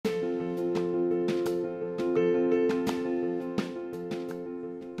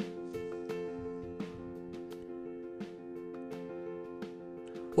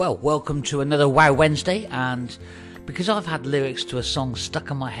Well, welcome to another Wow Wednesday, and because I've had lyrics to a song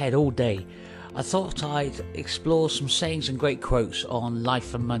stuck in my head all day, I thought I'd explore some sayings and great quotes on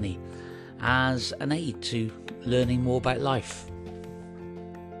life and money as an aid to learning more about life.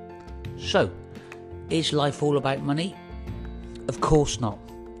 So, is life all about money? Of course not.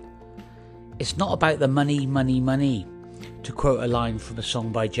 It's not about the money, money, money, to quote a line from a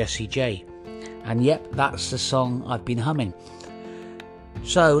song by Jessie J. And yep, that's the song I've been humming.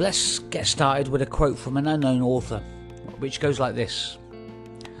 So let's get started with a quote from an unknown author, which goes like this.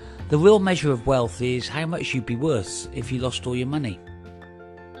 The real measure of wealth is how much you'd be worth if you lost all your money.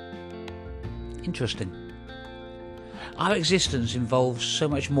 Interesting. Our existence involves so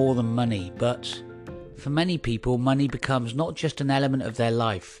much more than money, but for many people, money becomes not just an element of their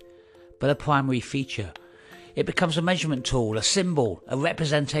life, but a primary feature. It becomes a measurement tool, a symbol, a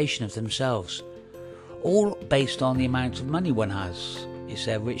representation of themselves, all based on the amount of money one has. It's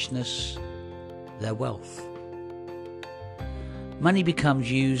their richness, their wealth. Money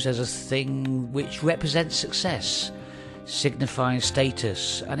becomes used as a thing which represents success, signifying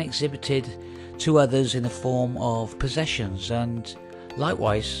status, and exhibited to others in the form of possessions. And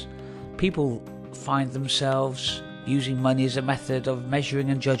likewise, people find themselves using money as a method of measuring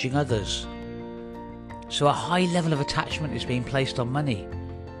and judging others. So a high level of attachment is being placed on money,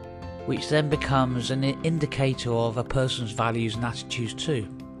 which then becomes an indicator of a person's values and attitudes too.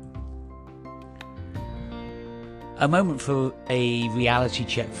 A moment for a reality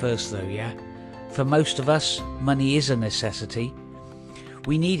check first though, yeah? For most of us, money is a necessity.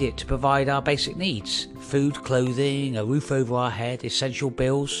 We need it to provide our basic needs: food, clothing, a roof over our head, essential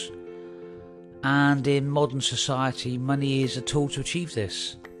bills. And in modern society, money is a tool to achieve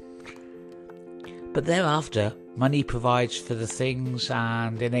this. But thereafter, money provides for the things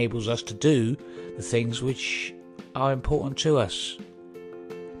and enables us to do the things which are important to us.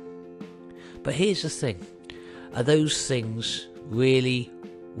 But here's the thing. Are those things really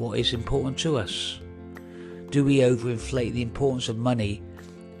what is important to us? Do we overinflate the importance of money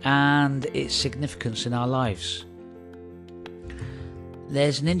and its significance in our lives?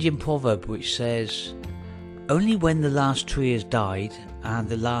 There's an Indian proverb which says, "Only when the last tree has died and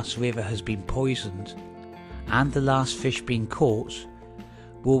the last river has been poisoned and the last fish been caught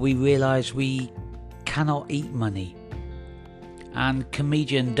will we realise we cannot eat money." And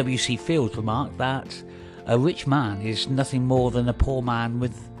comedian W.C. Fields remarked that a rich man is nothing more than a poor man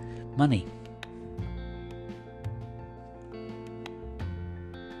with money.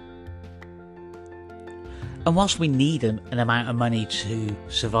 And whilst we need an amount of money to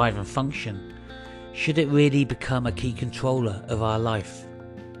survive and function, should it really become a key controller of our life?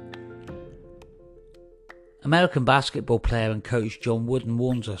 American basketball player and coach John Wooden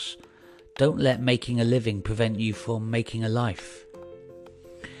warns us, don't let making a living prevent you from making a life.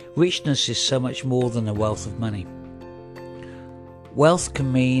 Richness is so much more than a wealth of money. Wealth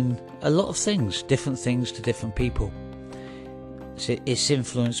can mean a lot of things, different things to different people. It's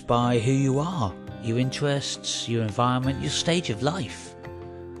influenced by who you are, your interests, your environment, your stage of life.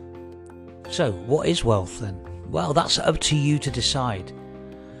 So, what is wealth then? Well, that's up to you to decide.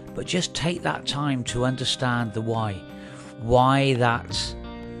 But just take that time to understand the why. Why that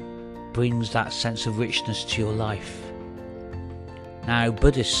brings that sense of richness to your life. Now,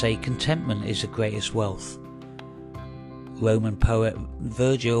 Buddhists say contentment is the greatest wealth. Roman poet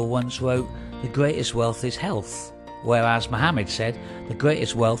Virgil once wrote, "The greatest wealth is health," whereas Muhammad said, "The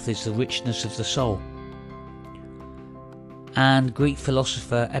greatest wealth is the richness of the soul." And Greek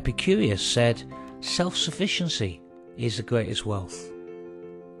philosopher Epicurus said, "Self-sufficiency is the greatest wealth."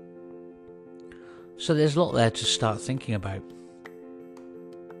 So there's a lot there to start thinking about.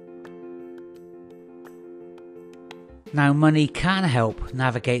 Now, money can help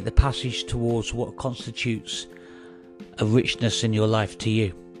navigate the passage towards what constitutes a richness in your life to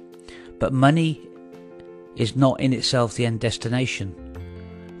you. But money is not in itself the end destination.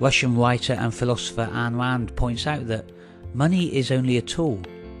 Russian writer and philosopher Ayn Rand points out that money is only a tool.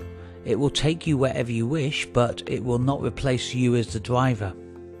 It will take you wherever you wish, but it will not replace you as the driver.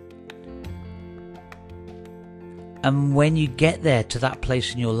 And when you get there to that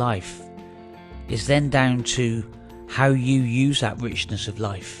place in your life, it's then down to how you use that richness of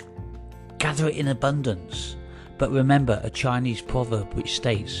life. Gather it in abundance. But remember a Chinese proverb which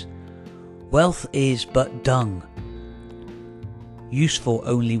states, "Wealth is but dung, useful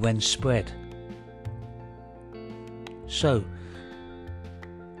only when spread." So,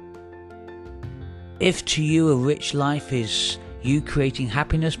 if to you a rich life is you creating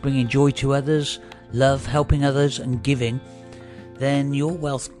happiness, bringing joy to others, love, helping others and giving, then your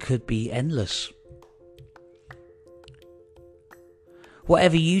wealth could be endless.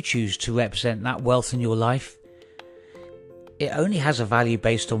 Whatever you choose to represent that wealth in your life, it only has a value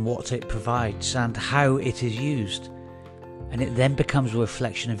based on what it provides and how it is used, and it then becomes a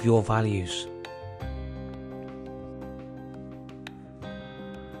reflection of your values.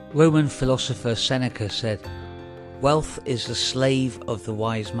 Roman philosopher Seneca said, "Wealth is the slave of the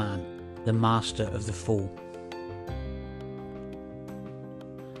wise man, the master of the fool."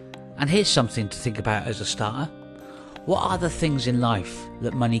 And here's something to think about as a starter. What are the things in life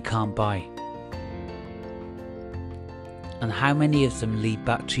that money can't buy? And how many of them lead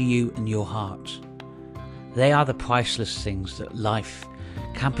back to you and your heart? They are the priceless things that life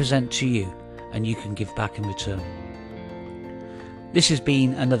can present to you and you can give back in return. This has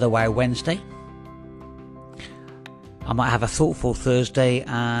been another Wow Wednesday. I might have a thoughtful Thursday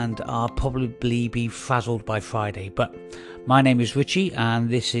and I'll probably be frazzled by Friday. But my name is Richie and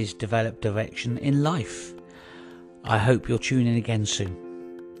this is Develop Direction in Life. I hope you'll tune in again soon.